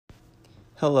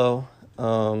Hello.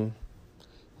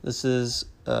 This is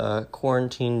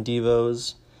Quarantine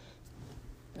Devos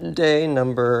day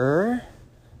number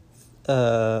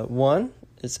 1.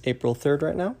 It's April 3rd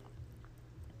right now.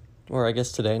 Or I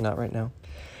guess today, not right now.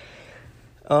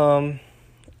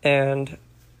 And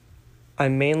I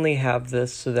mainly have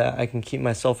this so that I can keep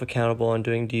myself accountable on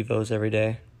doing Devos every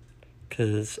day.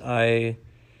 Because I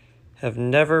have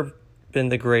never been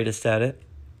the greatest at it.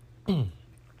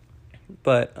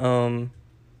 But,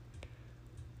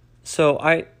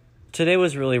 so today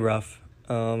was really rough.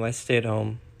 I stayed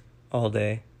home all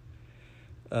day.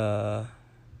 I'll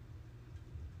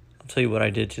tell you what I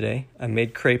did today. I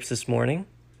made crepes this morning.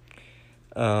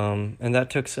 And that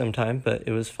took some time, but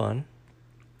it was fun.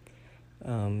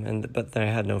 But then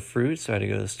I had no fruit, so I had to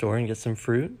go to the store and get some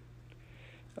fruit.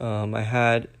 I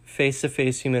had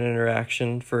face-to-face human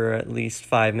interaction for at least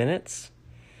 5 minutes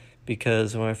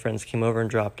because one of my friends came over and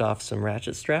dropped off some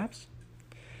ratchet straps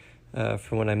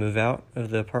for when I move out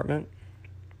of the apartment.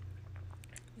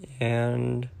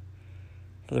 And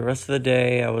for the rest of the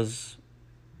day, I was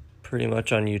pretty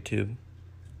much on YouTube.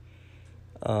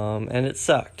 And it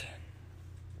sucked.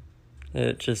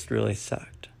 It just really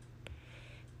sucked.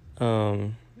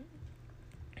 And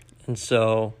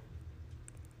so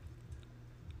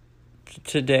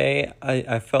today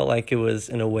I felt like it was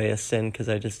in a way a sin because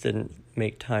I just didn't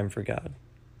make time for God.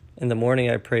 In the morning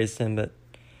I praised him, but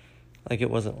it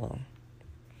wasn't long.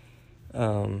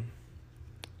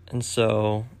 And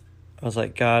so I was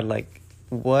like, God,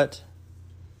 what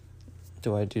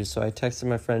do I do? So I texted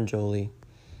my friend Jolie,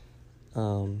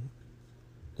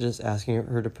 just asking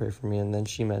her to pray for me. And then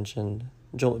she mentioned,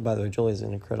 by the way, Jolie's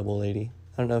an incredible lady.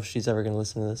 I don't know if she's ever going to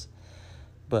listen to this,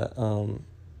 but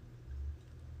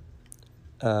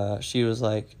she was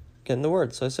like, get in the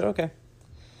Word. So I said, okay.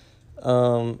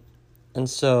 And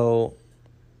so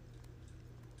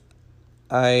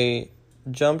I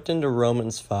jumped into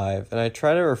Romans 5, and I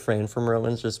try to refrain from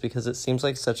Romans just because it seems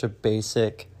like such a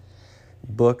basic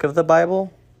book of the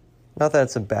Bible. Not that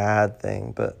it's a bad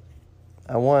thing, but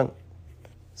I want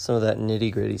some of that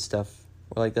nitty-gritty stuff,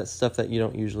 or that stuff that you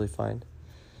don't usually find.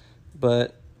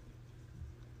 But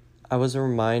I was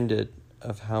reminded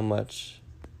of how much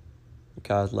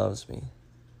God loves me.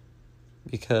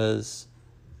 Because,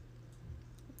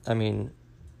 Romans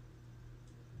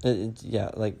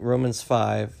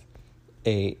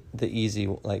 5:8, the easy,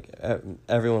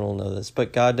 everyone will know this.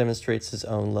 But God demonstrates his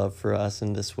own love for us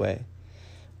in this way.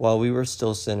 While we were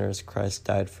still sinners, Christ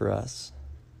died for us.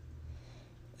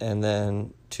 And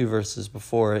then 2 verses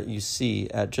before it, you see,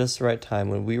 at just the right time,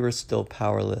 when we were still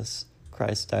powerless,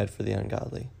 Christ died for the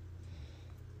ungodly.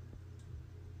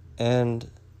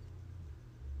 And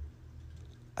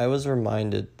I was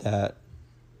reminded that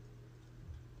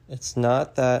it's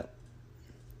not that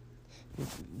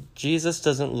Jesus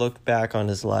doesn't look back on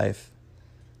his life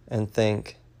and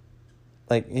think,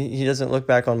 he doesn't look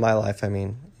back on my life,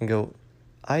 and go,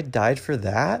 I died for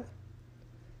that?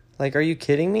 Are you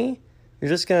kidding me? You're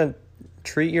just going to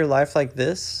treat your life like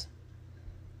this?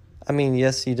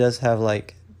 Yes, he does have,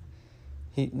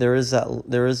 there is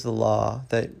the law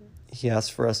that he asks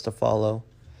for us to follow,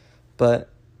 but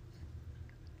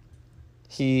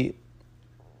he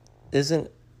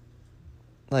isn't,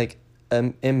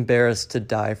 embarrassed to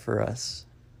die for us.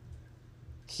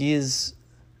 He is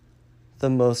the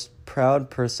most proud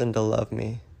person to love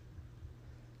me.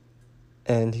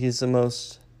 And he's the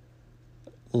most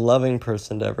loving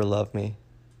person to ever love me.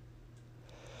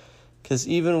 Because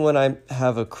even when I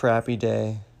have a crappy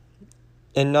day,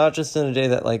 and not just in a day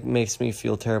that makes me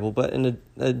feel terrible, but in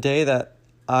a day that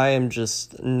I am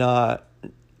just not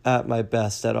at my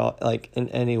best at all, in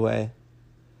any way,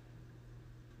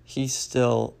 he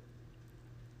still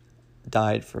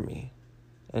died for me,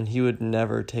 and he would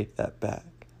never take that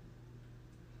back.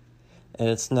 And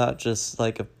it's not just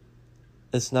like a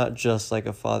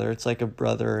father, it's like a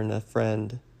brother and a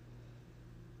friend.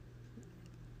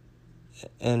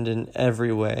 And in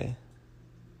every way,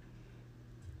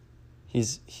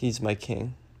 he's my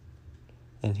king,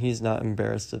 and he's not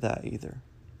embarrassed of that either.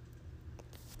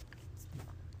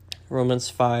 Romans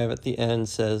 5 at the end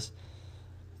says,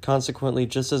 consequently,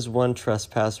 just as one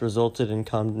trespass resulted in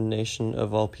condemnation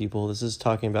of all people. This is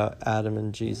talking about Adam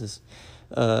and Jesus.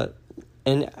 And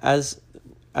as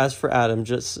for Adam,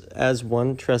 just as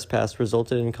one trespass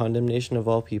resulted in condemnation of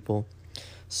all people,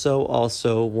 so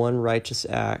also one righteous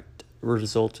act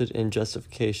resulted in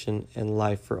justification and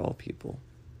life for all people.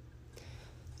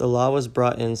 The law was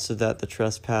brought in so that the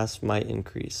trespass might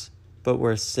increase. But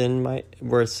where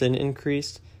sin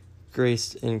increased,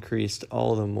 grace increased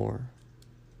all the more.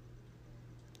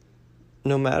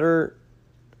 No matter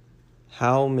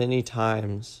how many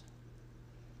times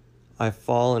I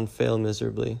fall and fail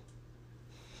miserably,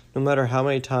 no matter how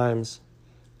many times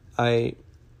I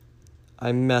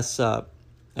mess up,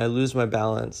 I lose my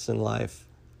balance in life,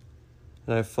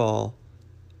 and I fall,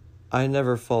 I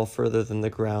never fall further than the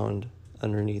ground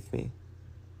underneath me.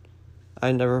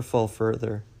 I never fall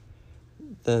further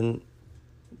than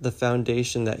the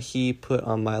foundation that he put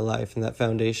on my life, and that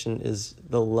foundation is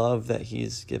the love that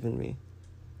he's given me.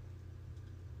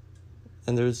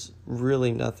 And there's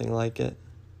really nothing like it.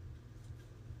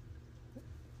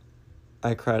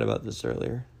 I cried about this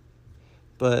earlier,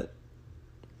 but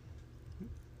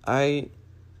I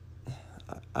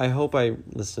hope I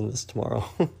listen to this tomorrow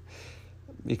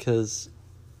because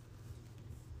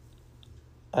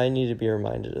I need to be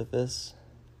reminded of this,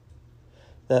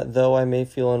 that though I may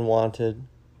feel unwanted,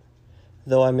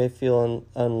 though I may feel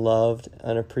unloved,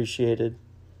 unappreciated,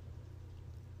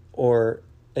 or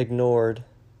ignored,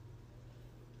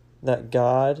 that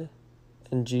God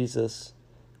and Jesus,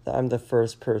 that I'm the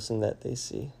first person that they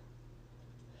see.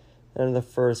 And I'm the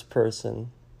first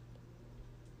person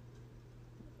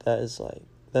that is like,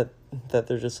 that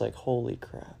they're just like, holy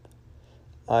crap,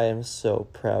 I am so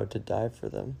proud to die for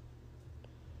them.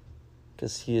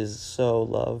 Because he is so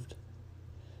loved,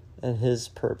 and his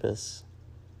purpose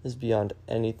is beyond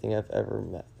anything I've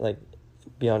ever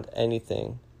beyond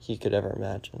anything he could ever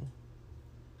imagine.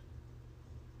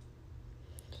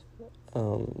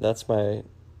 That's I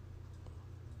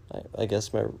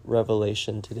guess my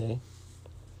revelation today.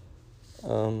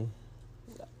 I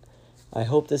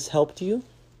hope this helped you.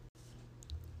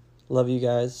 Love you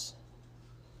guys.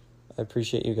 I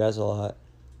appreciate you guys a lot.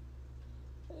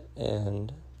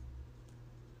 And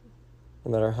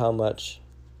no matter how much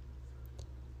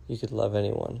you could love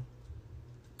anyone,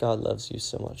 God loves you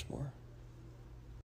so much more.